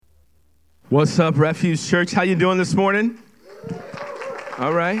What's up, Refuge Church? How you doing this morning?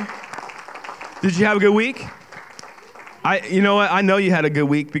 All right. Did you have a good week? You know what? I know you had a good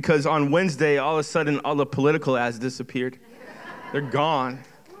week because on Wednesday, all of a sudden, all the political ads disappeared. They're gone.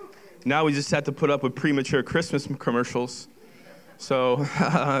 Now we just have to put up with premature Christmas commercials.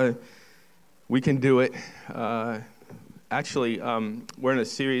 So we can do it. Actually, we're in a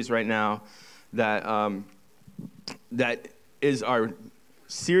series right now that is our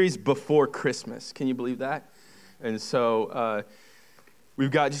series before Christmas. Can you believe that? And so we've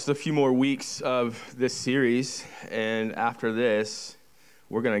got just a few more weeks of this series, and after this,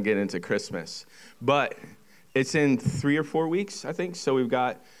 we're going to get into Christmas. But it's in 3 or 4 weeks, I think. So we've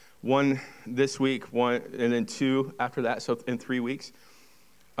got one this week, one, and then 2 after that, so in 3 weeks.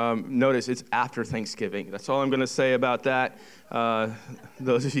 Notice it's after Thanksgiving. That's all I'm going to say about that.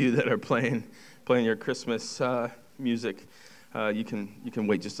 Those of you that are playing your Christmas music, you can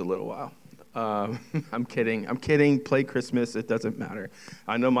wait just a little while. I'm kidding. Play Christmas. It doesn't matter.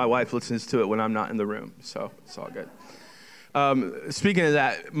 I know my wife listens to it when I'm not in the room, so it's all good. Speaking of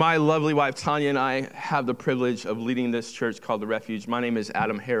that, my lovely wife, Tanya, and I have the privilege of leading this church called The Refuge. My name is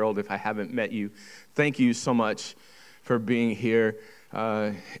Adam Harold, if I haven't met you. Thank you so much for being here.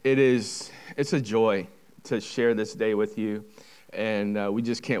 It's a joy to share this day with you, and we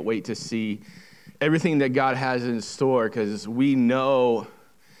just can't wait to see everything that God has in store, because we know,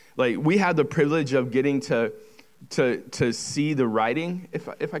 like, we have the privilege of getting to see the writing,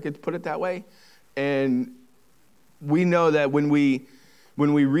 if I could put it that way, and we know that when we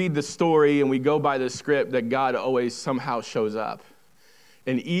read the story and we go by the script, that God always somehow shows up.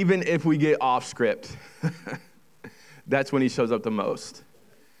 And even if we get off script, that's when he shows up the most,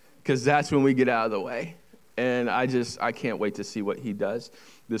 because that's when we get out of the way. And I can't wait to see what he does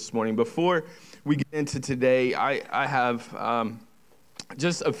this morning. Before we get into today, I have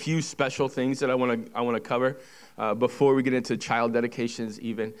just a few special things that I want to cover before we get into child dedications.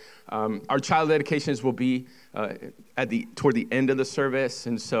 Even our child dedications will be toward the end of the service,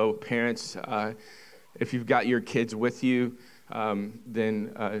 and so parents, if you've got your kids with you,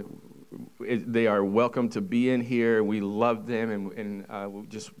 then they are welcome to be in here. We love them, and we're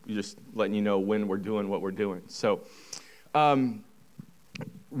just letting you know when we're doing what we're doing. So,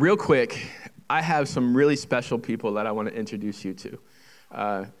 real quick, I have some really special people that I want to introduce you to.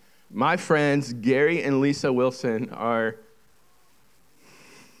 My friends, Gary and Lisa Wilson,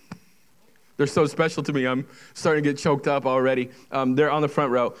 they're so special to me. I'm starting to get choked up already. They're on the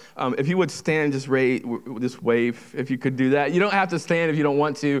front row. If you would stand, just wave, if you could do that. You don't have to stand if you don't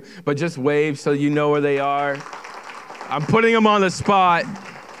want to, but just wave so you know where they are. I'm putting them on the spot.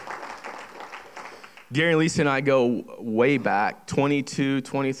 Gary and Lisa and I go way back, 22,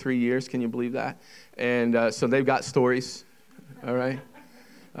 23 years. Can you believe that? And so they've got stories, all right?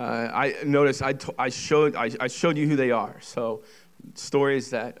 I noticed I showed you who they are, so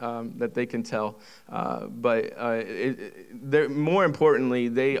stories that they can tell. But more importantly,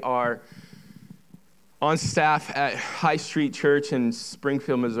 they are on staff at High Street Church in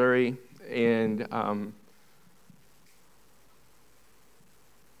Springfield, Missouri, and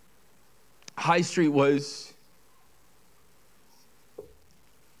High Street was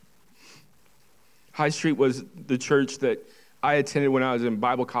the church that I attended when I was in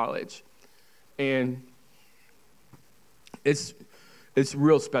Bible college, and it's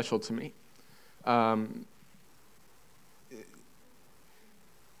real special to me. A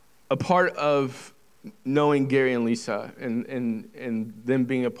part of knowing Gary and Lisa and them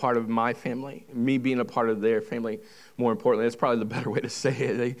being a part of my family, me being a part of their family, more importantly, that's probably the better way to say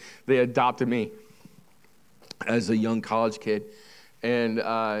it. They adopted me as a young college kid, and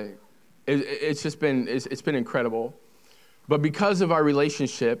it's been incredible. But because of our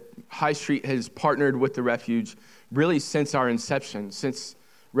relationship, High Street has partnered with The Refuge really since our inception, since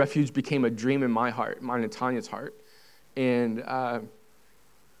Refuge became a dream in my heart, mine and Tanya's heart. And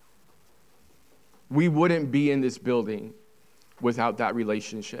we wouldn't be in this building without that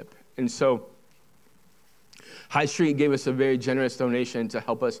relationship. And so High Street gave us a very generous donation to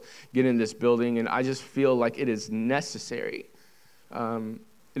help us get in this building, and I just feel like it is necessary.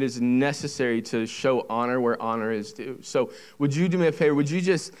 It is necessary to show honor where honor is due. So would you do me a favor? Would you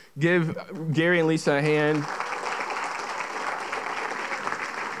just give Gary and Lisa a hand?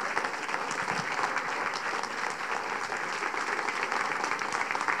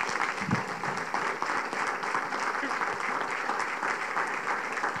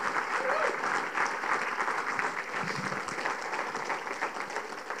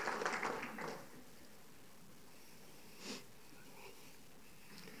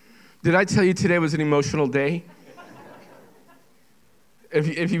 Did I tell you today was an emotional day?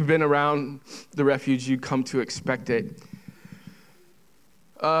 if you've been around the refuge, you come to expect it.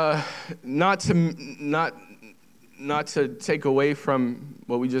 Not to take away from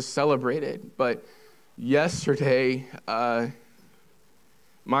what we just celebrated, but yesterday,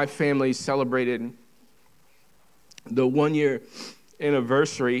 my family celebrated the 1-year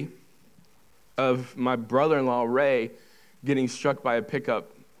anniversary of my brother-in-law, Ray, getting struck by a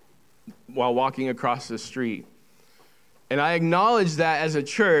pickup while walking across the street. And I acknowledge that as a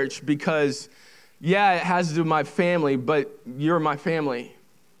church because, yeah, it has to do with my family, but you're my family.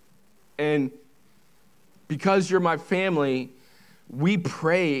 And because you're my family, we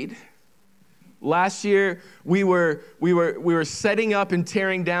prayed. Last year, we were setting up and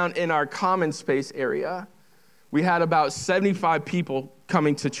tearing down in our common space area. We had about 75 people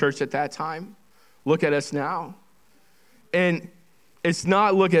coming to church at that time. Look at us now. And it's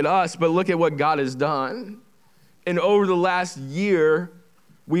not look at us, but look at what God has done. And over the last year,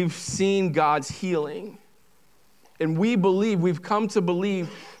 we've seen God's healing. And we've come to believe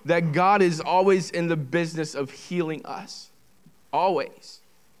that God is always in the business of healing us. Always.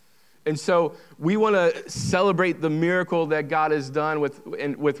 And so we want to celebrate the miracle that God has done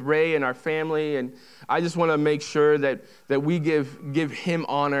with Ray and our family. And I just want to make sure that we give him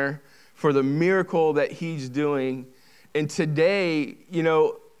honor for the miracle that he's doing. And today,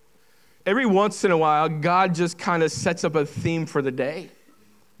 every once in a while, God just kind of sets up a theme for the day.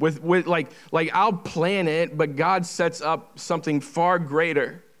 With like I'll plan it, but God sets up something far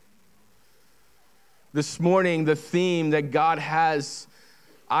greater. This morning, the theme that God has,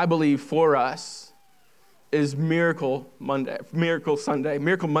 I believe, for us is Miracle Monday, Miracle Sunday.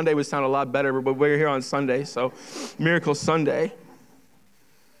 Miracle Monday would sound a lot better, but we're here on Sunday, so Miracle Sunday.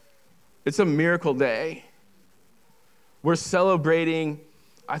 It's a miracle day. We're celebrating,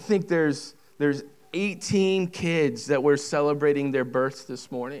 I think there's 18 kids that we're celebrating their births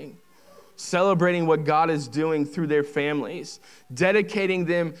this morning, celebrating what God is doing through their families, dedicating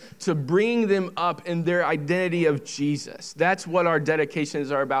them to bringing them up in their identity of Jesus. That's what our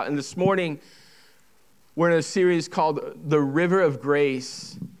dedications are about. And this morning, we're in a series called The River of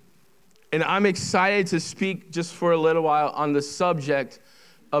Grace. And I'm excited to speak just for a little while on the subject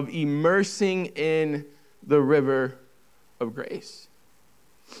of immersing in the river of grace.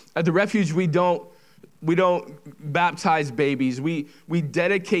 At the Refuge, we don't baptize babies. We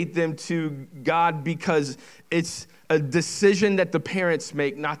dedicate them to God because it's a decision that the parents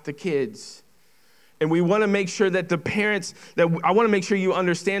make, not the kids. And we want to make sure that I want to make sure you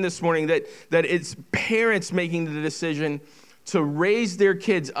understand this morning that it's parents making the decision to raise their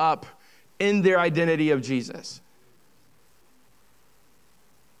kids up in their identity of Jesus.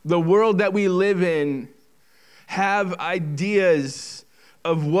 The world that we live in have ideas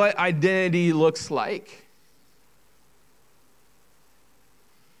of what identity looks like.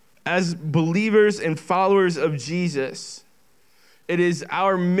 As believers and followers of Jesus, it is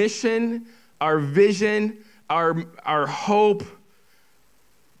our mission, our vision, our hope.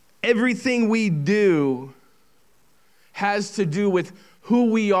 Everything we do has to do with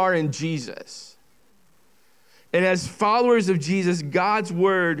who we are in Jesus. And as followers of Jesus, God's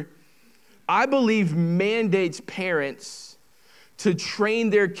word, I believe, mandates parents to train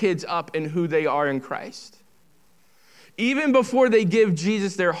their kids up in who they are in Christ. Even before they give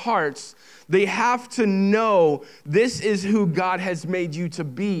Jesus their hearts, they have to know this is who God has made you to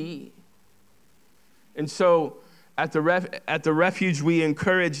be. And so at the Refuge, we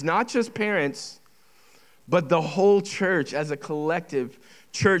encourage not just parents, but the whole church as a collective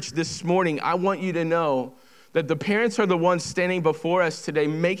church this morning. I want you to know that the parents are the ones standing before us today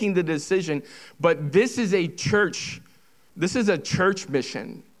making the decision, but this is a church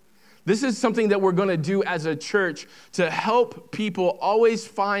mission. This is something that we're going to do as a church to help people always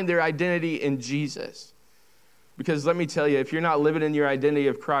find their identity in Jesus. Because let me tell you, if you're not living in your identity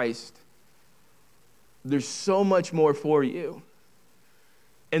of Christ, there's so much more for you.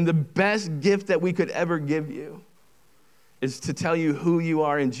 And the best gift that we could ever give you is to tell you who you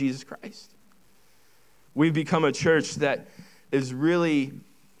are in Jesus Christ. We've become a church that is really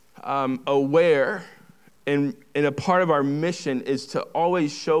aware, and a part of our mission is to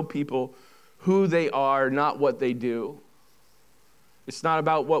always show people who they are, not what they do. It's not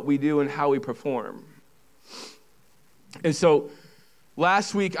about what we do and how we perform. And so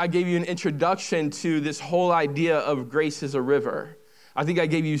last week, I gave you an introduction to this whole idea of grace as a river. I think I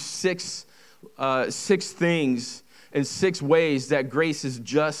gave you six things and 6 ways that grace is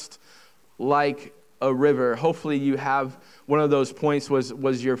just like a river. Hopefully you have one of those points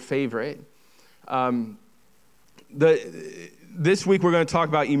was your favorite. This week we're going to talk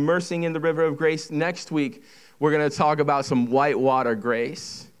about immersing in the river of grace. Next week we're going to talk about some whitewater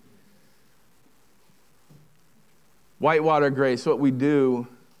grace. Whitewater grace, what we do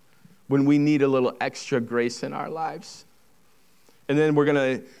when we need a little extra grace in our lives. And then we're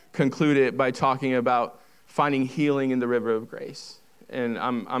going to conclude it by talking about finding healing in the river of grace. And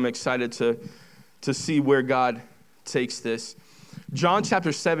I'm excited to see where God takes this. John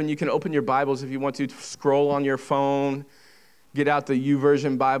chapter 7, you can open your Bibles if you want to, scroll on your phone, get out the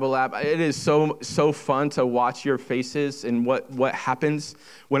YouVersion Bible app. It is so fun to watch your faces and what happens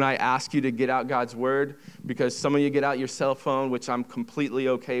when I ask you to get out God's word, because some of you get out your cell phone, which I'm completely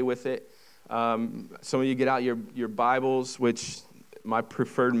okay with it. Some of you get out your Bibles, which my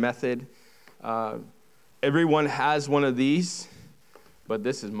preferred method. Everyone has one of these, but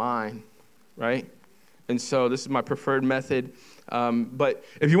this is mine, right? And so this is my preferred method. But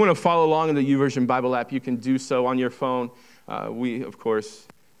if you want to follow along in the YouVersion Bible app, you can do so on your phone. We, of course,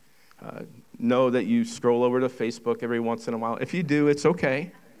 know that you scroll over to Facebook every once in a while. If you do, it's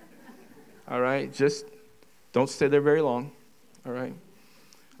okay. All right? Just don't stay there very long. All right?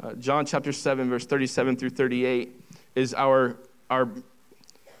 John chapter 7, verse 37 through 38 is our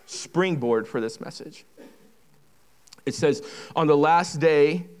springboard for this message. It says, on the last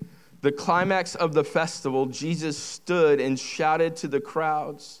day, the climax of the festival, Jesus stood and shouted to the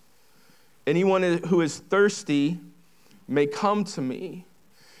crowds, anyone who is thirsty may come to me.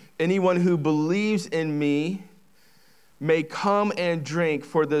 Anyone who believes in me may come and drink,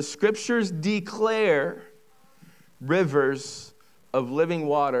 for the scriptures declare rivers of living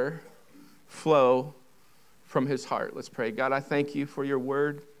water flow from his heart. Let's pray. God, I thank you for your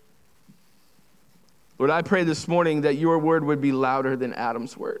word. Lord, I pray this morning that your word would be louder than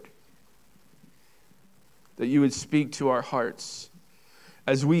Adam's word, that you would speak to our hearts.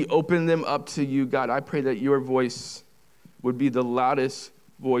 As we open them up to you, God, I pray that your voice would be the loudest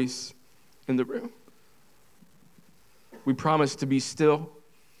voice in the room. We promise to be still.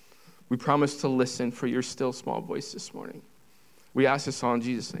 We promise to listen for your still small voice this morning. We ask this all in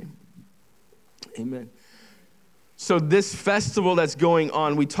Jesus' name. Amen. So this festival that's going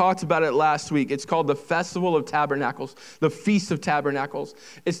on, we talked about it last week. It's called the Festival of Tabernacles, the Feast of Tabernacles.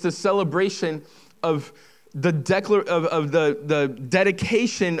 It's the celebration of the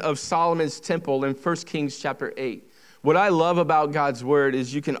dedication of Solomon's temple in 1 Kings chapter 8. What I love about God's word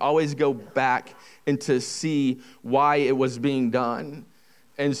is you can always go back and to see why it was being done.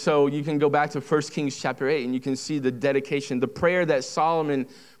 And so you can go back to 1 Kings chapter 8 and you can see the dedication, the prayer that Solomon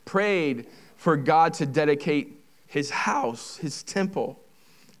prayed for God to dedicate his house, his temple.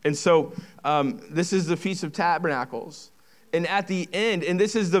 And so this is the Feast of Tabernacles. And at the end, and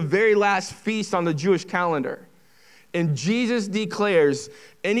this is the very last feast on the Jewish calendar, and Jesus declares,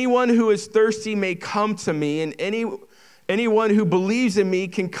 anyone who is thirsty may come to me, and anyone who believes in me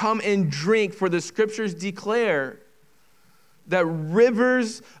can come and drink, for the scriptures declare that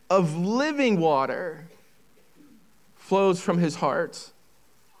rivers of living water flows from his heart.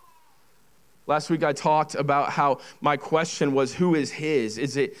 Last week I talked about how my question was, who is his?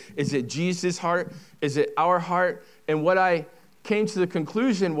 Is it Jesus' heart? Is it our heart? And what I came to the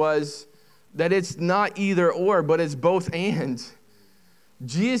conclusion was that it's not either or, but it's both and.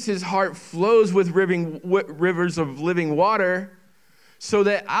 Jesus' heart flows with rivers of living water so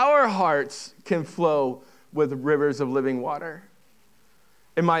that our hearts can flow with rivers of living water.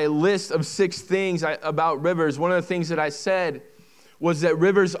 In my list of 6 things about rivers, one of the things that I said was that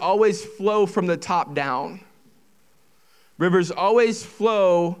rivers always flow from the top down. Rivers always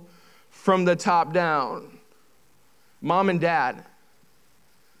flow from the top down. Mom and dad,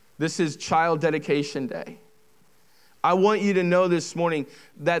 this is child dedication day. I want you to know this morning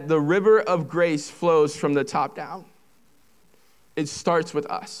that the river of grace flows from the top down. It starts with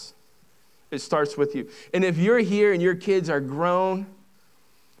us. It starts with you. And if you're here and your kids are grown,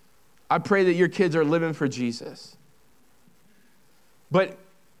 I pray that your kids are living for Jesus. But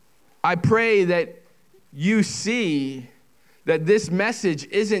I pray that you see that this message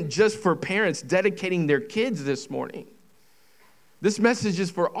isn't just for parents dedicating their kids this morning. This message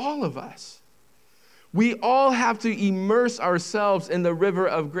is for all of us. We all have to immerse ourselves in the river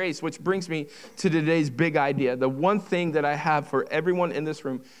of grace, which brings me to today's big idea. The one thing that I have for everyone in this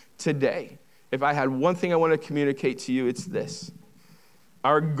room today, if I had one thing I want to communicate to you, it's this.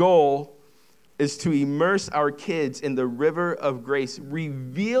 Our goal is to immerse our kids in the river of grace,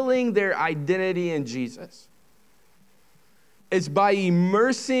 revealing their identity in Jesus. It's by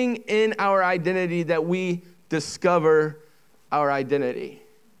immersing in our identity that we discover our identity.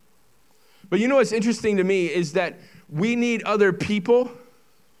 But you know what's interesting to me is that we need other people.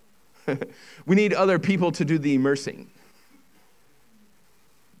 We need other people to do the immersing.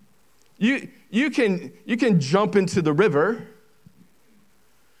 You you can jump into the river,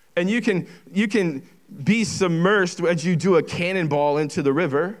 and you can be submersed as you do a cannonball into the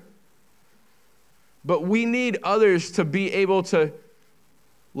river. But we need others to be able to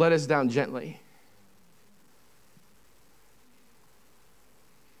let us down gently.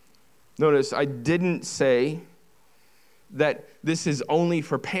 Notice, I didn't say that this is only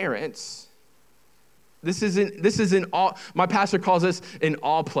for parents. This isn't all, my pastor calls this an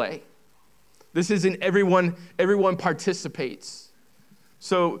all play. This isn't everyone participates.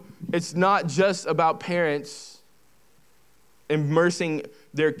 So it's not just about parents immersing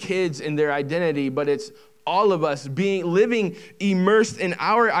their kids in their identity, but it's all of us living immersed in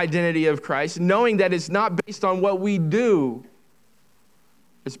our identity of Christ, knowing that it's not based on what we do.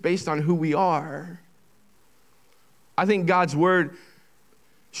 It's based on who we are. I think God's word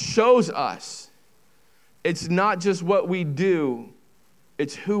shows us it's not just what we do,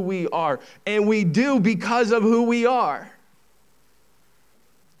 it's who we are. And we do because of who we are.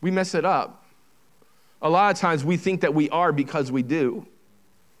 We mess it up. A lot of times we think that we are because we do.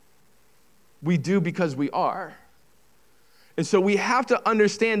 We do because we are. And so we have to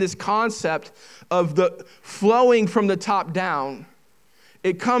understand this concept of the flowing from the top down.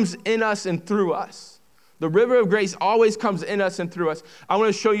 It comes in us and through us. The river of grace always comes in us and through us. I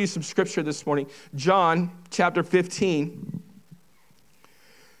want to show you some scripture this morning. John chapter 15.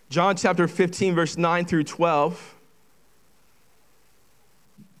 John chapter 15, verse 9 through 12.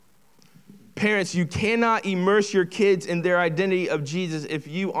 Parents, you cannot immerse your kids in their identity of Jesus if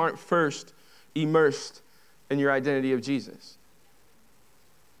you aren't first immersed in your identity of Jesus.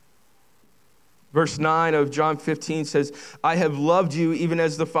 Verse 9 of John 15 says, I have loved you even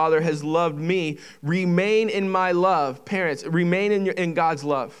as the Father has loved me. Remain in my love. Parents, remain in God's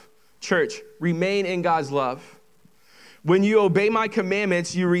love. Church, remain in God's love. When you obey my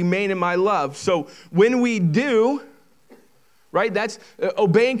commandments, you remain in my love. So when we do, right, that's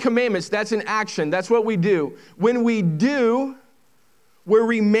obeying commandments, that's an action. That's what we do. When we do, we're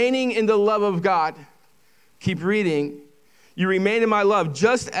remaining in the love of God. Keep reading. You remain in my love,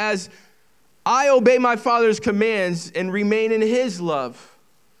 just as I obey my Father's commands and remain in his love.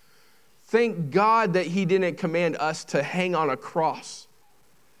 Thank God that he didn't command us to hang on a cross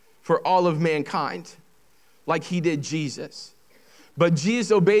for all of mankind like he did Jesus. But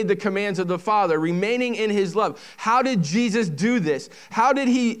Jesus obeyed the commands of the Father, remaining in his love. How did Jesus do this? Have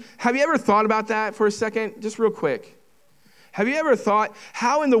you ever thought about that for a second? Just real quick. Have you ever thought,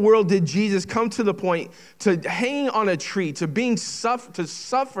 how in the world did Jesus come to the point to hanging on a tree, to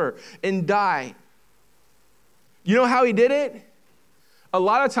suffer and die? You know how he did it? A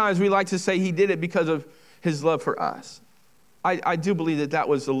lot of times we like to say he did it because of his love for us. I do believe that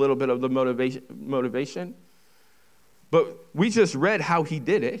was a little bit of the motivation. But we just read how he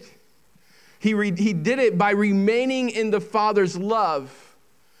did it. He did it by remaining in the Father's love.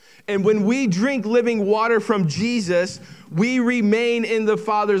 And when we drink living water from Jesus, we remain in the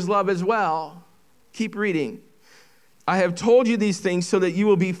Father's love as well. Keep reading. I have told you these things so that you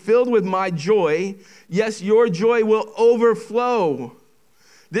will be filled with my joy. Yes, your joy will overflow.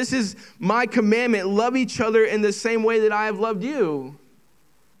 This is my commandment. Love each other in the same way that I have loved you.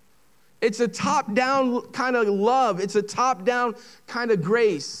 It's a top-down kind of love. It's a top-down kind of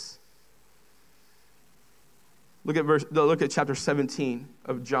grace. Look at chapter 17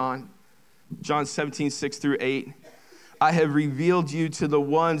 of John. John 17, 6 through 8. I have revealed you to the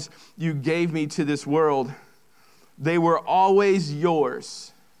ones you gave me to this world. They were always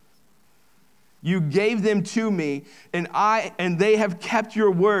yours. You gave them to me, and they have kept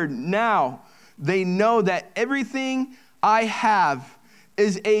your word. Now they know that everything I have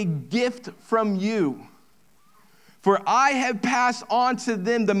is a gift from you. For I have passed on to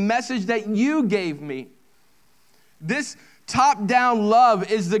them the message that you gave me. This top-down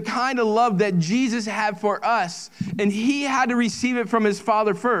love is the kind of love that Jesus had for us, and he had to receive it from his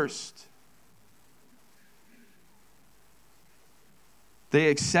Father first. They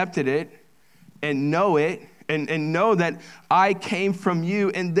accepted it and know it, and know that I came from you,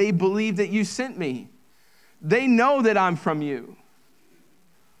 and they believe that you sent me. They know that I'm from you.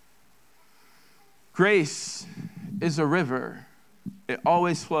 Grace is a river. It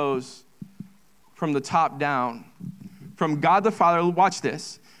always flows from the top down. From God the Father, watch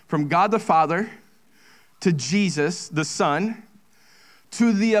this. From God the Father to Jesus, the Son,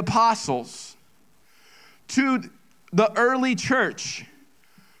 to the apostles, to the early church.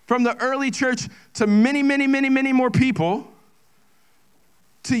 From the early church to many, many, many, many more people,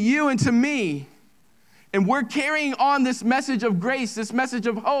 to you and to me. And we're carrying on this message of grace, this message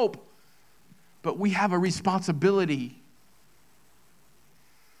of hope. But we have a responsibility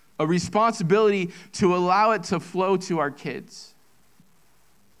a responsibility to allow it to flow to our kids.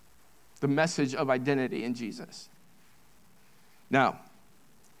 The message of identity in Jesus. Now,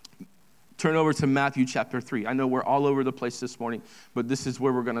 turn over to Matthew chapter 3. I know we're all over the place this morning, but this is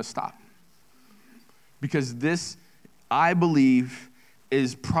where we're going to stop. Because this, I believe,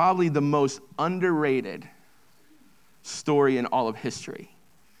 is probably the most underrated story in all of history.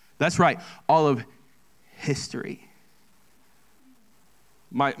 That's right, all of history.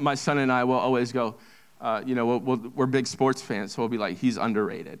 My son and I will always go, we're big sports fans, so we'll be like, he's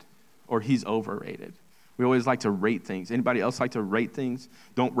underrated or he's overrated. We always like to rate things. Anybody else like to rate things?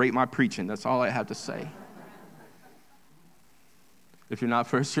 Don't rate my preaching. That's all I have to say. If you're not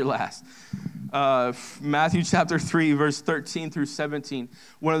first, you're last. Matthew chapter 3, verse 13 through 17.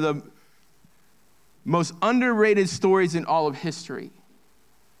 One of the most underrated stories in all of history.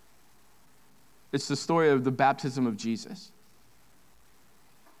 It's the story of the baptism of Jesus.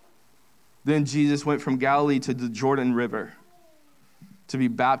 Then Jesus went from Galilee to the Jordan River to be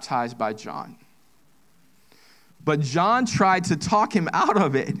baptized by John. But John tried to talk him out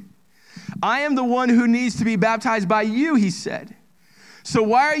of it. I am the one who needs to be baptized by you, he said. So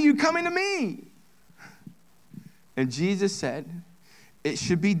why are you coming to me? And Jesus said, it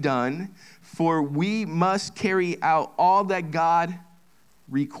should be done, for we must carry out all that God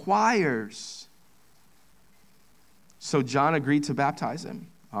requires. So John agreed to baptize him.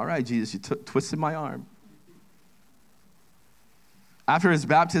 All right, Jesus, you twisted my arm. After his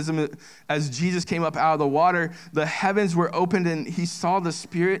baptism, as Jesus came up out of the water, the heavens were opened and he saw the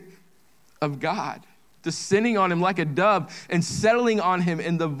Spirit of God descending on him like a dove and settling on him.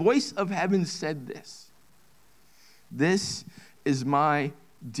 And the voice of heaven said this is my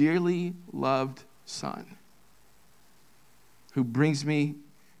dearly loved Son, who brings me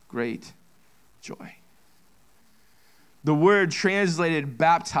great joy. The word translated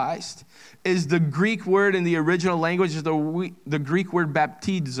baptized is the Greek word in the original language, is the Greek word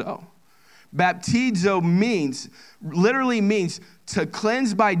baptizo. Baptizo literally means to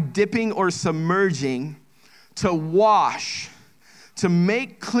cleanse by dipping or submerging, to wash, to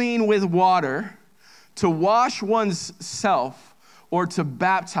make clean with water, to wash one's self, or to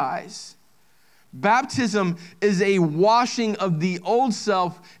baptize. Baptism is a washing of the old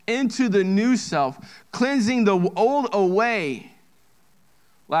self into the new self, cleansing the old away.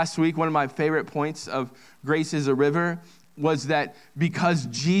 Last week, one of my favorite points of Grace is a River was that because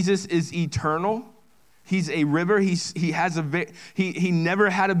Jesus is eternal, he's a river, he never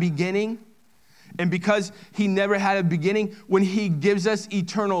had a beginning. And because he never had a beginning, when he gives us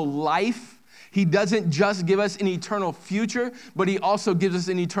eternal life, he doesn't just give us an eternal future, but he also gives us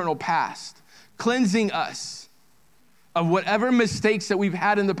an eternal past, cleansing us of whatever mistakes that we've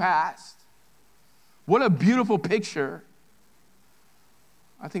had in the past. What a beautiful picture.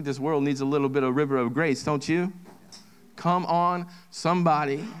 I think this world needs a little bit of river of grace, don't you? Come on,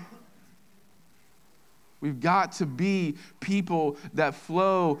 somebody. We've got to be people that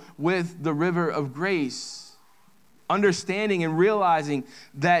flow with the river of grace, understanding and realizing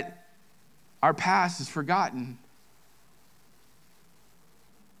that our past is forgotten.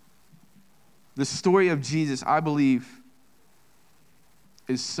 The story of Jesus, I believe,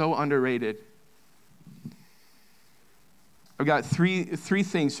 is so underrated. I've got three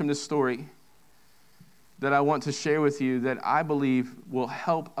things from this story that I want to share with you that I believe will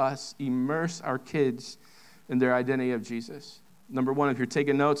help us immerse our kids in their identity of Jesus. Number one, if you're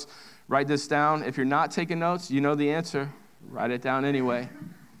taking notes, write this down. If you're not taking notes, you know the answer. Write it down anyway.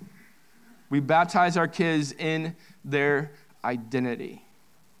 We baptize our kids in their identity.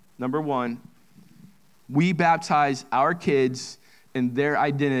 Number one, we baptize our kids in their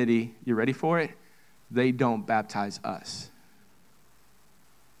identity. You ready for it? They don't baptize us.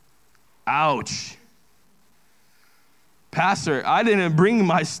 Ouch. Pastor, I didn't bring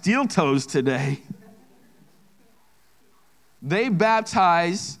my steel toes today. We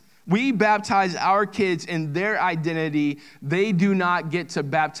baptize our kids in their identity. They do not get to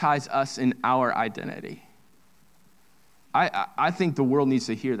baptize us in our identity. I think the world needs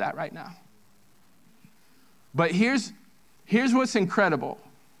to hear that right now. But here's what's incredible.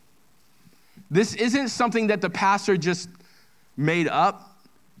 This isn't something that the pastor just made up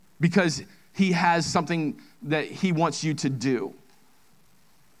because he has something that he wants you to do.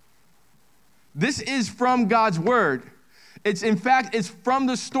 This is from God's word. It's from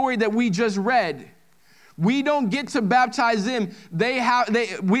the story that we just read. We don't get to baptize them.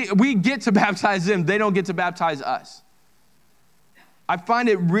 We get to baptize them. They don't get to baptize us. I find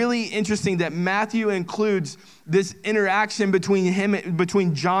it really interesting that Matthew includes this interaction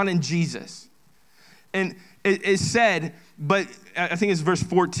between John and Jesus. And it is said but I think it's verse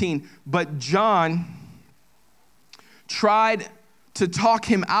 14, but John tried to talk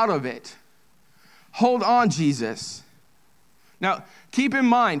him out of it. Hold on, Jesus. Now, keep in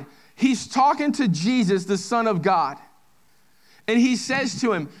mind, he's talking to Jesus, the Son of God. And he says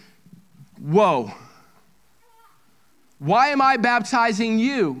to him, whoa, why am I baptizing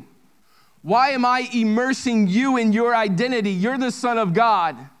you? Why am I immersing you in your identity? You're the Son of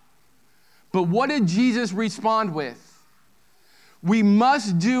God. But what did Jesus respond with? We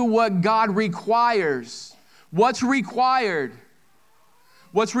must do what God requires. What's required?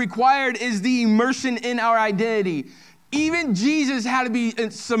 What's required is the immersion in our identity. Even Jesus had to be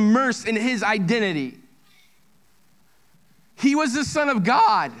submersed in his identity. He was the Son of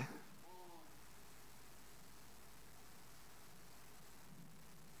God.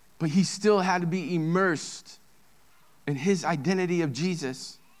 But he still had to be immersed in his identity of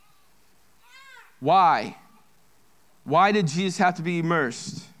Jesus. Why? Why did Jesus have to be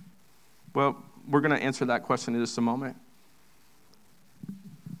immersed? Well, we're going to answer that question in just a moment.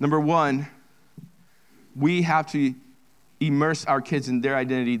 Number one, we have to immerse our kids in their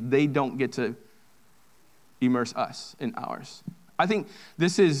identity. They don't get to immerse us in ours. I think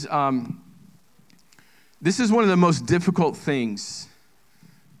this is one of the most difficult things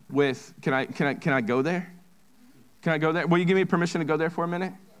with, can I go there? Can I go there? Will you give me permission to go there for a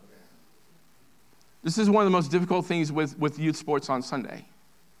minute? This is one of the most difficult things with youth sports on Sunday.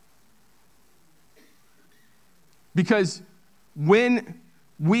 Because when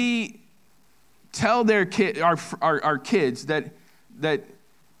we tell our kids that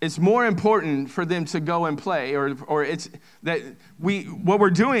it's more important for them to go and play, or it's that what we're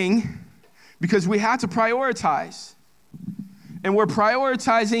doing, because we have to prioritize. And we're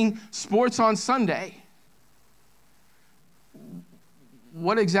prioritizing sports on Sunday.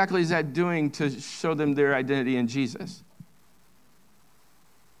 What exactly is that doing to show them their identity in Jesus?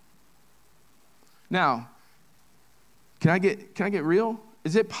 Now, can I get real?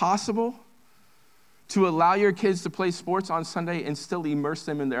 Is it possible to allow your kids to play sports on Sunday and still immerse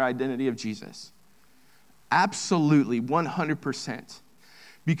them in their identity of Jesus? Absolutely, 100%.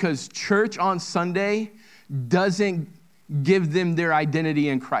 Because church on Sunday doesn't give them their identity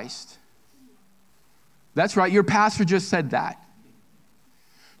in Christ. That's right, your pastor just said that.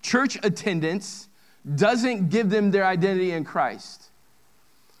 Church attendance doesn't give them their identity in Christ.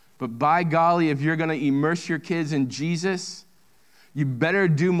 But by golly, if you're going to immerse your kids in Jesus, you better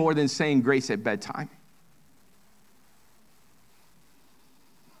do more than saying grace at bedtime.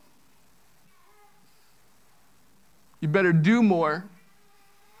 You better do more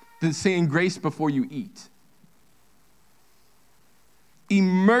than saying grace before you eat.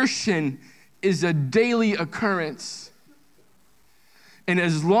 Immersion is a daily occurrence. And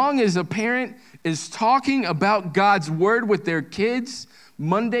as long as a parent is talking about God's word with their kids,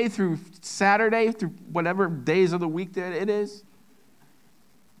 Monday through Saturday, through whatever days of the week that it is,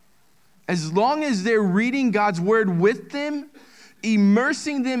 as long as they're reading God's word with them,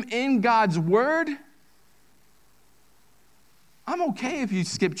 immersing them in God's word, I'm okay if you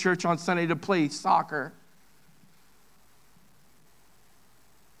skip church on Sunday to play soccer.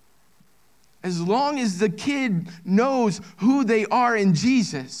 As long as the kid knows who they are in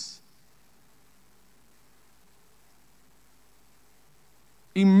Jesus.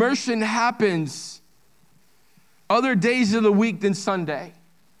 Immersion happens other days of the week than Sunday.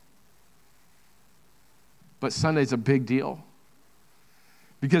 But Sunday's a big deal.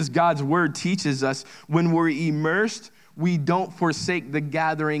 Because God's word teaches us when we're immersed, we don't forsake the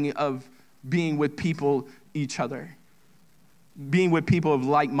gathering of being with people, each other. Being with people of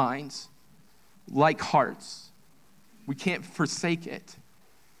like minds, like hearts. We can't forsake it.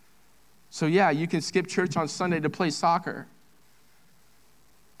 So yeah, you can skip church on Sunday to play soccer.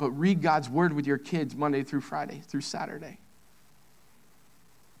 But read God's word with your kids Monday through Friday, through Saturday.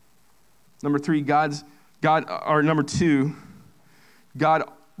 Number two,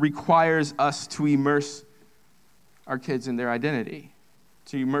 God requires us to immerse our kids in their identity,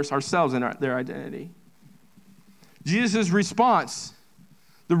 to immerse ourselves in their identity. Jesus' response,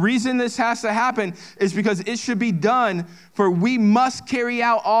 the reason this has to happen is because it should be done, for we must carry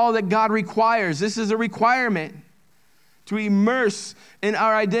out all that God requires. This is a requirement to immerse in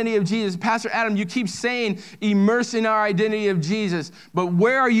our identity of Jesus. Pastor Adam, you keep saying immerse in our identity of Jesus, but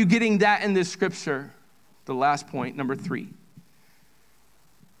where are you getting that in this scripture? The last point, number 3.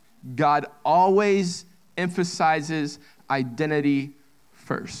 God always emphasizes identity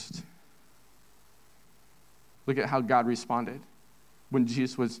first. Look at how God responded when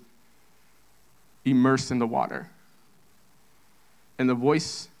Jesus was immersed in the water. And the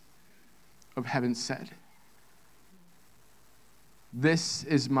voice of heaven said, This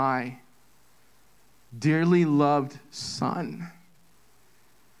is my dearly loved son.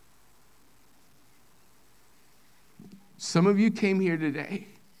 Some of you came here today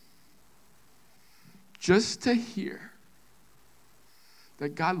just to hear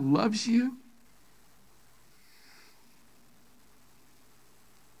that God loves you,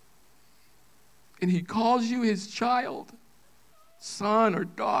 and he calls you his child, son or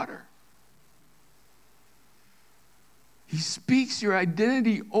daughter. He speaks your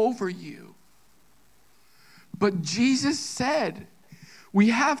identity over you. But Jesus said we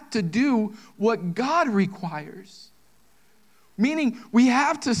have to do what God requires, meaning we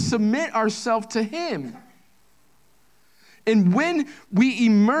have to submit ourselves to him. And when we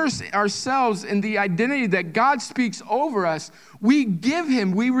immerse ourselves in the identity that God speaks over us, we give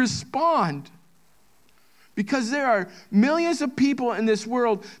him, we respond. Because there are millions of people in this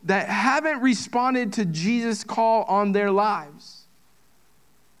world that haven't responded to Jesus' call on their lives.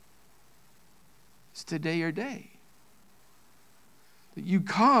 It's today your day. That you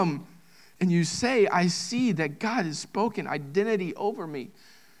come and you say, I see that God has spoken identity over me.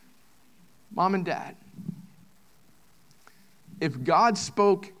 Mom and dad, if God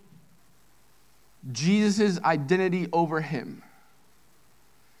spoke Jesus' identity over him,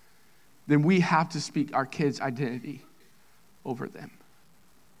 then we have to speak our kids' identity over them.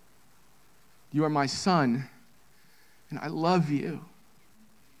 You are my son, and I love you.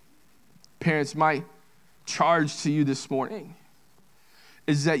 Parents, my charge to you this morning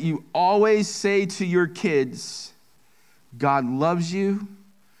is that you always say to your kids, God loves you,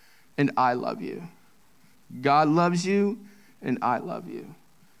 and I love you. God loves you, and I love you.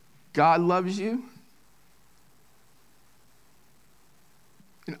 God loves you,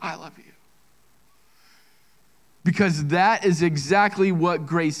 and I love you. Because that is exactly what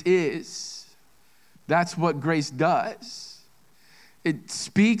grace is. That's what grace does. It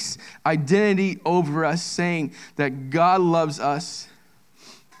speaks identity over us, saying that God loves us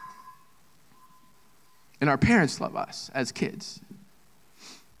and our parents love us as kids.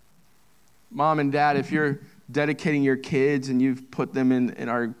 Mom and dad, if you're dedicating your kids and you've put them in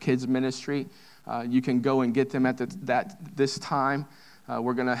our kids' ministry, you can go and get them at this time.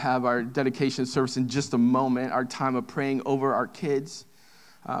 We're going to have our dedication service in just a moment, our time of praying over our kids.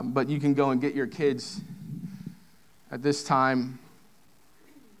 But you can go and get your kids at this time.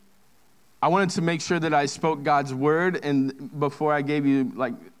 I wanted to make sure that I spoke God's word, and before I gave you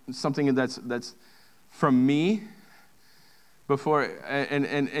like something that's from me,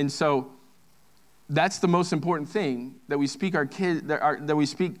 and so that's the most important thing, that we speak our kids, that we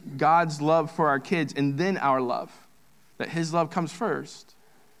speak God's love for our kids, and then our love. That his love comes first.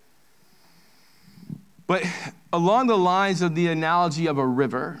 But along the lines of the analogy of a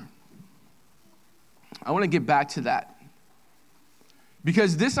river, I want to get back to that.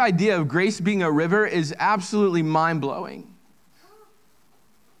 Because this idea of grace being a river is absolutely mind-blowing.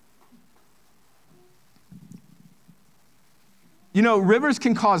 You know, rivers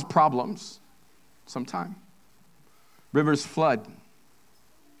can cause problems sometimes. Rivers flood,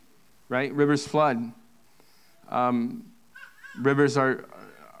 right? Rivers flood. Rivers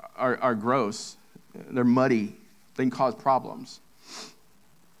are gross. They're muddy. They can cause problems.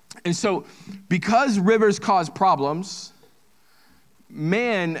 And so, because rivers cause problems,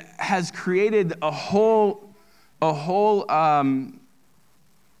 man has created a whole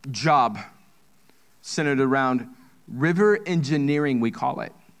job centered around river engineering, we call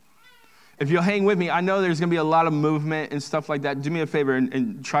it. If you'll hang with me, I know there's going to be a lot of movement and stuff like that. Do me a favor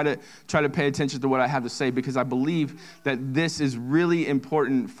and try to pay attention to what I have to say, because I believe that this is really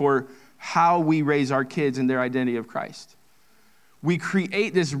important for how we raise our kids in their identity of Christ. We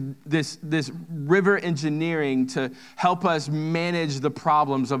create this river engineering to help us manage the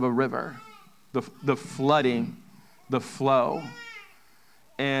problems of a river, the flooding, the flow.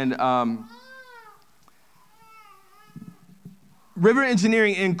 And river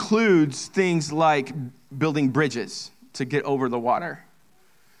engineering includes things like building bridges to get over the water,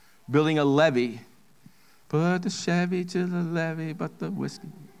 building a levee. Put the Chevy to the levee, but the whiskey.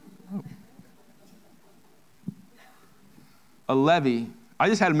 Oh. A levee. I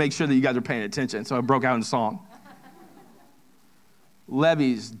just had to make sure that you guys are paying attention, so I broke out in song.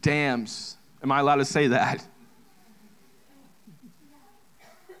 Levees, dams. Am I allowed to say that?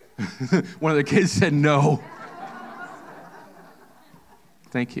 One of the kids said no.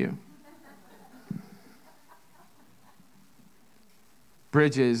 Thank you.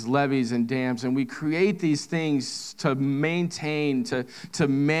 Bridges, levees, and dams, and we create these things to maintain, to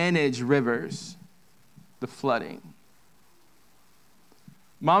manage rivers, the flooding.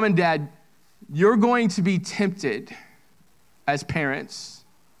 Mom and dad, you're going to be tempted as parents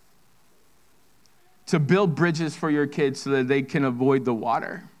to build bridges for your kids so that they can avoid the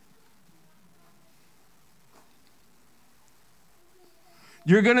water.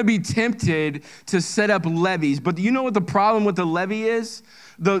 You're going to be tempted to set up levees. But do you know what the problem with the levee is?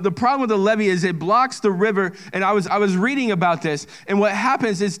 The problem with the levee is it blocks the river. And I was reading about this. And what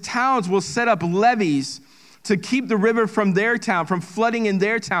happens is towns will set up levees to keep the river from their town, from flooding in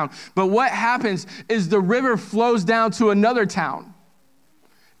their town. But what happens is the river flows down to another town.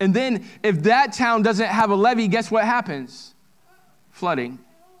 And then if that town doesn't have a levee, guess what happens? Flooding.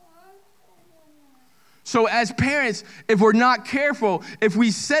 So as parents, if we're not careful, if we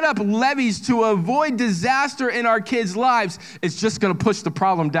set up levees to avoid disaster in our kids' lives, it's just going to push the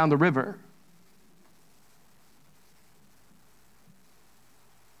problem down the river.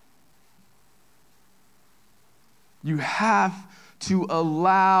 You have to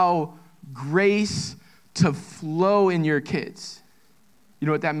allow grace to flow in your kids. You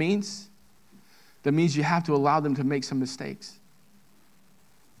know what that means? That means you have to allow them to make some mistakes.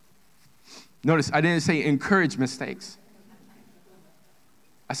 Notice, I didn't say encourage mistakes.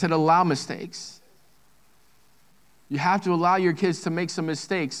 I said allow mistakes. You have to allow your kids to make some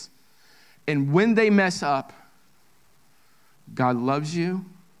mistakes. And when they mess up, God loves you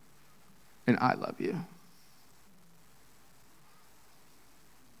and I love you.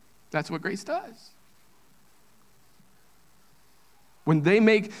 That's what grace does. When they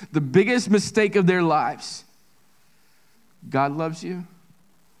make the biggest mistake of their lives, God loves you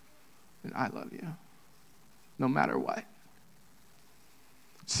and I love you, no matter what.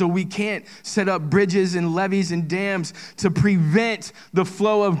 So we can't set up bridges and levees and dams to prevent the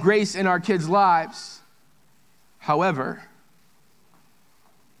flow of grace in our kids' lives. However,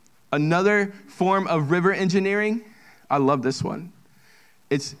 another form of river engineering, I love this one.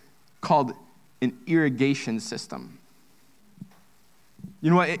 It's called an irrigation system. You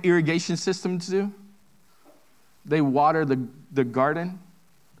know what irrigation systems do? They water the garden.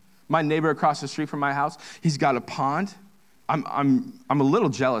 My neighbor across the street from my house, he's got a pond. I'm a little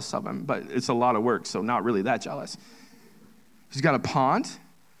jealous of him, but it's a lot of work, so not really that jealous. He's got a pond,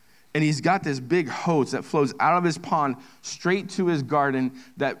 and he's got this big hose that flows out of his pond straight to his garden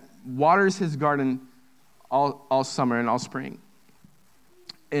that waters his garden all summer and all spring.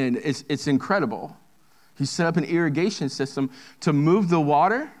 And it's incredible. He set up an irrigation system to move the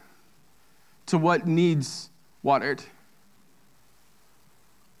water to what needs watered.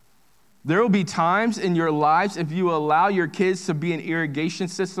 There will be times in your lives, if you allow your kids to be an irrigation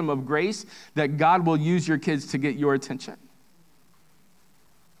system of grace, that God will use your kids to get your attention.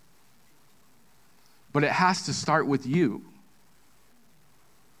 But it has to start with you.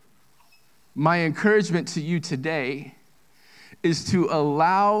 My encouragement to you today is to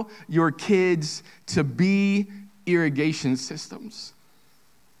allow your kids to be irrigation systems.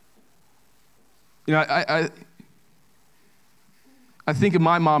 You know, I think of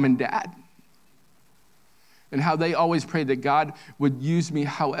my mom and dad and how they always prayed that God would use me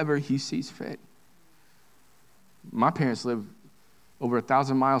however he sees fit. My parents live over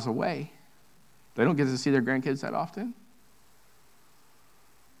 1,000 miles away. They don't get to see their grandkids that often.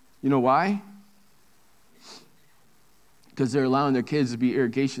 You know why? Because they're allowing their kids to be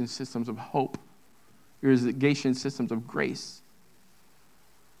irrigation systems of hope, irrigation systems of grace,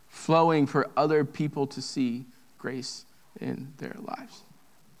 flowing for other people to see grace in their lives.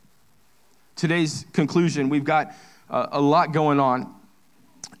 Today's conclusion, we've got a lot going on.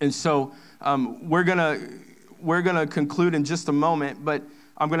 And so we're gonna conclude in just a moment, but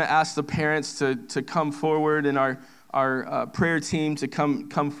I'm gonna ask the parents to come forward and our prayer team to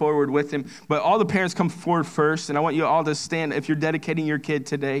come forward with him. But all the parents come forward first, and I want you all to stand. If you're dedicating your kid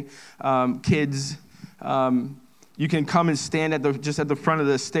today, kids, you can come and stand just at the front of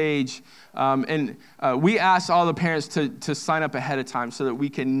the stage. And we ask all the parents to sign up ahead of time so that we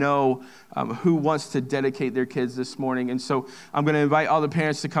can know who wants to dedicate their kids this morning. And so I'm going to invite all the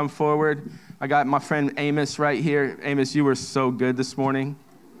parents to come forward. I got my friend Amos right here. Amos, you were so good this morning.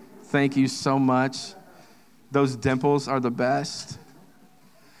 Thank you so much. Those dimples are the best.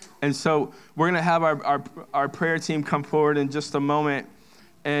 And so we're going to have our prayer team come forward in just a moment.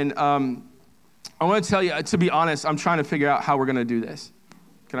 And I want to tell you, to be honest, I'm trying to figure out how we're going to do this.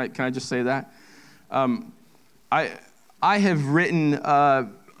 Can I just say that? I have written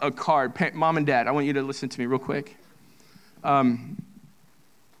a card. Mom and Dad, I want you to listen to me real quick.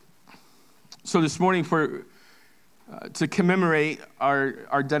 So this morning, to commemorate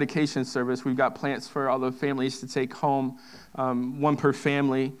our dedication service, we've got plants for all the families to take home, one per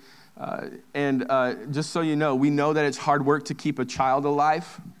family. And just so you know, we know that it's hard work to keep a child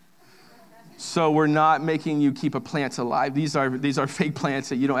alive. So we're not making you keep a plant alive. These are fake plants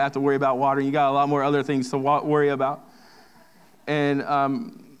that you don't have to worry about watering. You got a lot more other things to worry about. And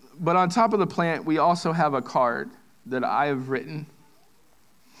but on top of the plant, we also have a card that I have written.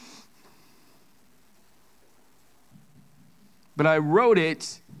 But I wrote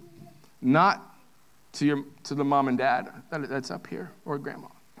it not to the mom and dad that's up here, or grandma.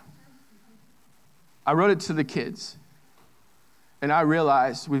 I wrote it to the kids. And I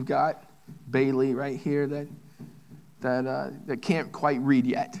realized we've got Bailey right here that can't quite read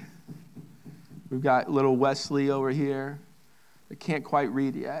yet. We've got little Wesley over here that can't quite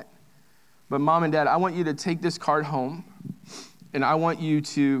read yet. But mom and dad, I want you to take this card home, and I want you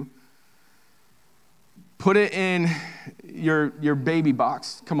to put it in your baby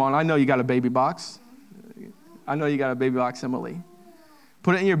box. Come on, I know you got a baby box. I know you got a baby box, Emily.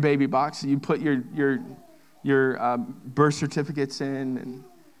 Put it in your baby box. You put your birth certificates in, and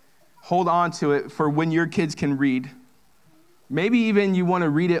hold on to it for when your kids can read. Maybe even you want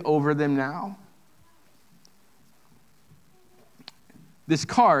to read it over them now. This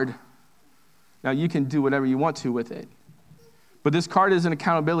card, now you can do whatever you want to with it, but this card is an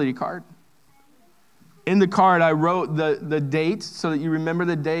accountability card. In the card, I wrote the date so that you remember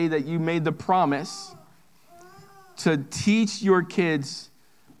the day that you made the promise to teach your kids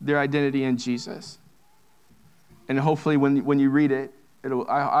their identity in Jesus. And hopefully when you read it,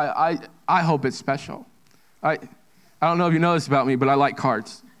 I hope it's special. I don't know if you know this about me, but I like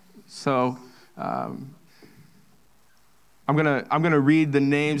cards. So I'm gonna read the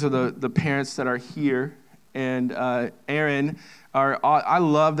names of the parents that are here. And Aaron, I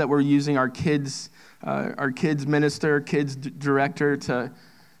love that we're using our kids minister, kids director to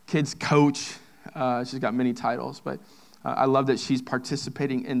kids coach. She's got many titles, but I love that she's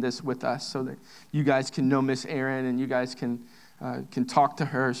participating in this with us so that you guys can know Miss Aaron and you guys can talk to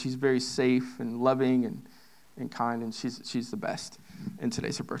her. She's very safe and loving and kind, and she's the best. And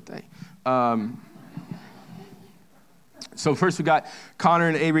today's her birthday. So first we got Connor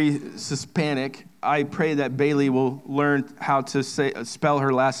and Avery Hispanic. I pray that Bailey will learn how to spell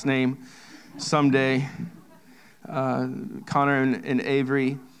her last name someday. Connor and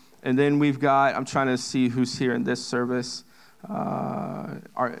Avery. And then we've got, I'm trying to see who's here in this service.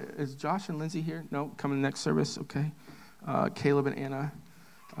 Is Josh and Lindsay here? No, coming next service, okay. Caleb and Anna.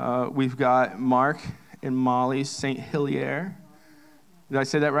 We've got Mark and Molly St. Hilaire. Did I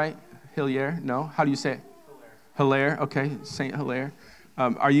say that right? Hilaire? No? How do you say it? Hilaire, okay, St. Hilaire.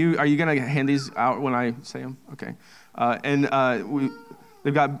 Are you going to hand these out when I say them? Okay.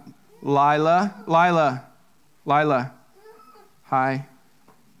 We've got Lila. Hi.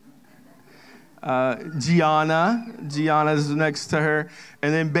 Gianna's next to her.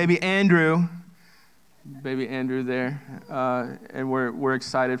 And then baby Andrew there. And we're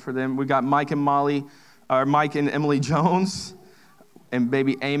excited for them. We got Mike and Emily Jones and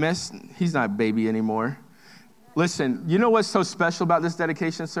baby Amos. He's not baby anymore. Listen, you know what's so special about this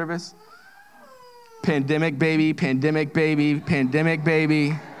dedication service? Pandemic baby, pandemic baby, pandemic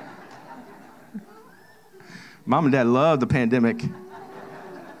baby. Mom and Dad love the pandemic.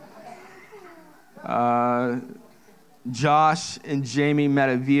 Josh and Jamie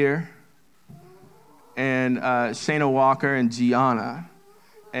Metavere, and Shayna Walker and Gianna,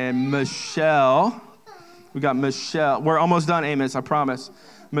 and Michelle. We got Michelle. We're almost done, Amos, I promise.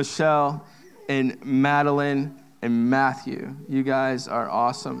 Michelle and Madeline and Matthew. You guys are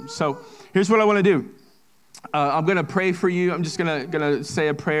awesome. So here's what I want to do. I'm going to pray for you. I'm just going to say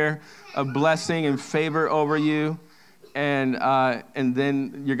a prayer of blessing and favor over you. And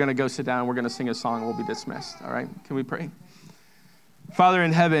then you're going to go sit down. We're going to sing a song. And we'll be dismissed. All right? Can we pray? Father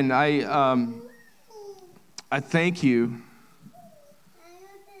in heaven, I thank you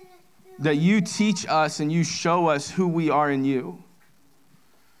that you teach us and you show us who we are in you.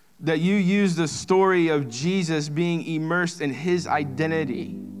 That you use the story of Jesus being immersed in his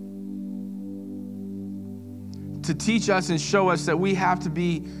identity to teach us and show us that we have to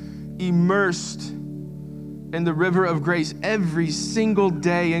be immersed in the river of grace every single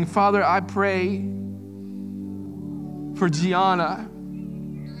day. And Father, I pray for Gianna.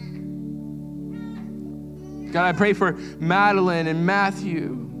 God, I pray for Madeline and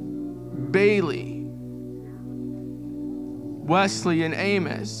Matthew, Bailey, Wesley and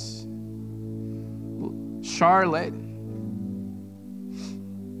Amos, Charlotte,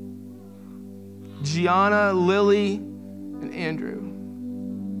 Gianna, Lily, and Andrew.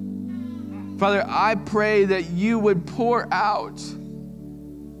 Father, I pray that you would pour out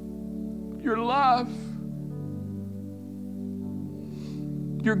your love,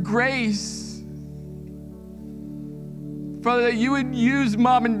 your grace, Father, that you would use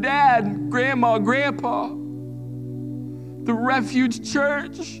mom and dad, grandma, grandpa, the Refuge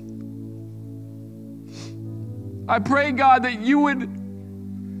Church. I pray, God, that you would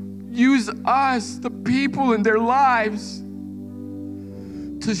use us, the people in their lives,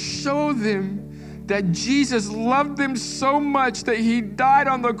 to show them that Jesus loved them so much that he died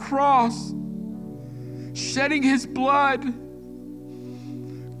on the cross, shedding his blood,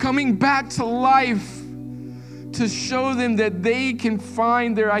 coming back to life to show them that they can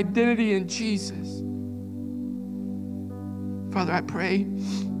find their identity in Jesus. Father, I pray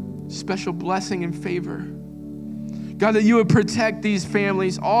special blessing and favor. God, that you would protect these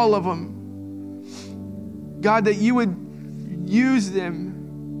families, all of them. God, that you would use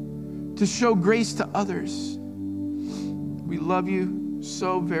them to show grace to others. We love you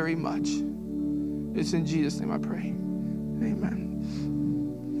so very much. It's in Jesus' name I pray.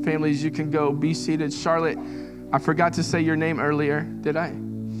 Amen. Families, you can go be seated. Charlotte, I forgot to say your name earlier. Did I?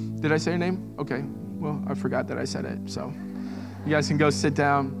 Did I say your name? Okay. Well, I forgot that I said it. So you guys can go sit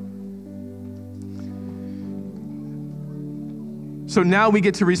down. So now we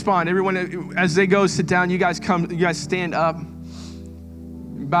get to respond. Everyone, as they go sit down, you guys stand up,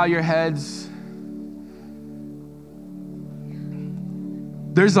 bow your heads.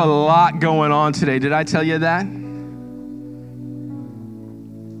 There's a lot going on today. Did I tell you that?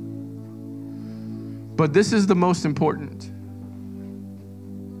 But this is the most important.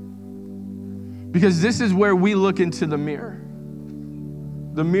 Because this is where we look into the mirror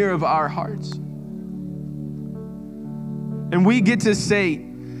of our hearts. And we get to say,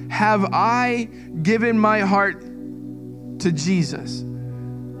 have I given my heart to Jesus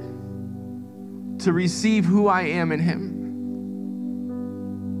to receive who I am in him?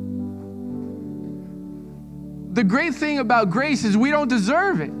 The great thing about grace is we don't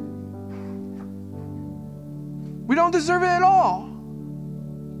deserve it. We don't deserve it at all.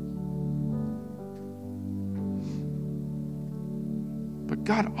 But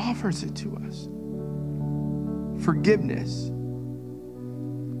God offers it to us. Forgiveness,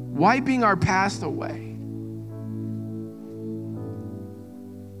 wiping our past away.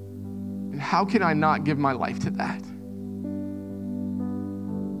 And how can I not give my life to that?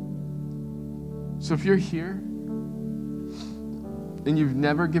 So if you're here and you've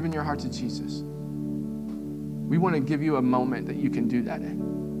never given your heart to Jesus, we want to give you a moment that you can do that in.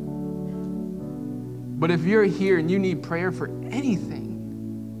 But if you're here and you need prayer for anything,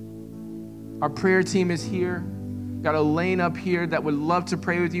 our prayer team is here. Got a lane up here that would love to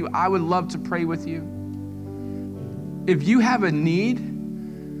pray with you. I would love to pray with you. If you have a need,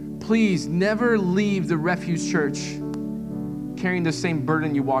 please never leave the Refuge Church carrying the same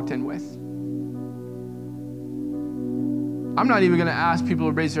burden you walked in with. I'm not even going to ask people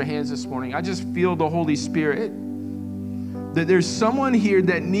to raise their hands this morning. I just feel the Holy Spirit that there's someone here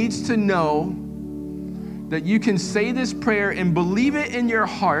that needs to know that you can say this prayer and believe it in your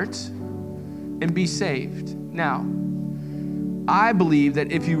heart and be saved. Now, I believe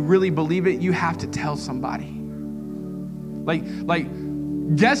that if you really believe it, you have to tell somebody. Like,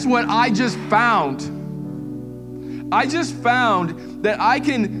 guess what I just found? I just found that I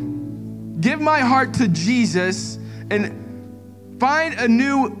can give my heart to Jesus and find a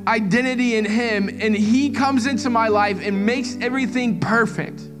new identity in him, and he comes into my life and makes everything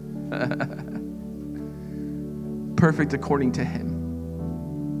perfect. Perfect according to him.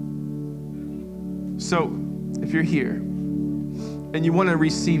 So, if you're here and you want to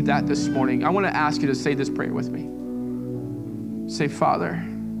receive that this morning, I want to ask you to say this prayer with me. Say, Father,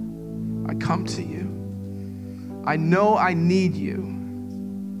 I come to you. I know I need you.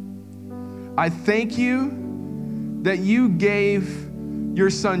 I thank you that you gave your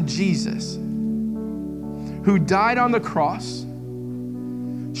son Jesus, who died on the cross,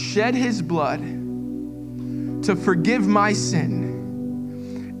 shed his blood to forgive my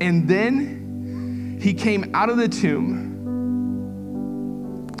sin, and then he came out of the tomb,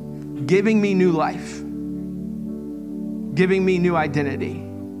 giving me new life, giving me new identity.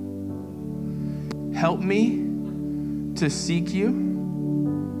 Help me to seek you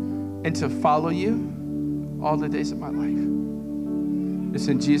and to follow you all the days of my life. It's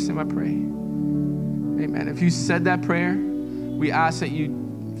in Jesus' name I pray. Amen. If you said that prayer, we ask that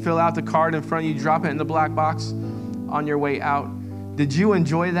you fill out the card in front of you, drop it in the black box on your way out. Did you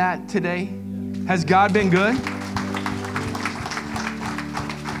enjoy that today? Has God been good?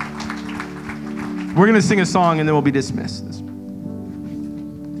 We're going to sing a song and then we'll be dismissed.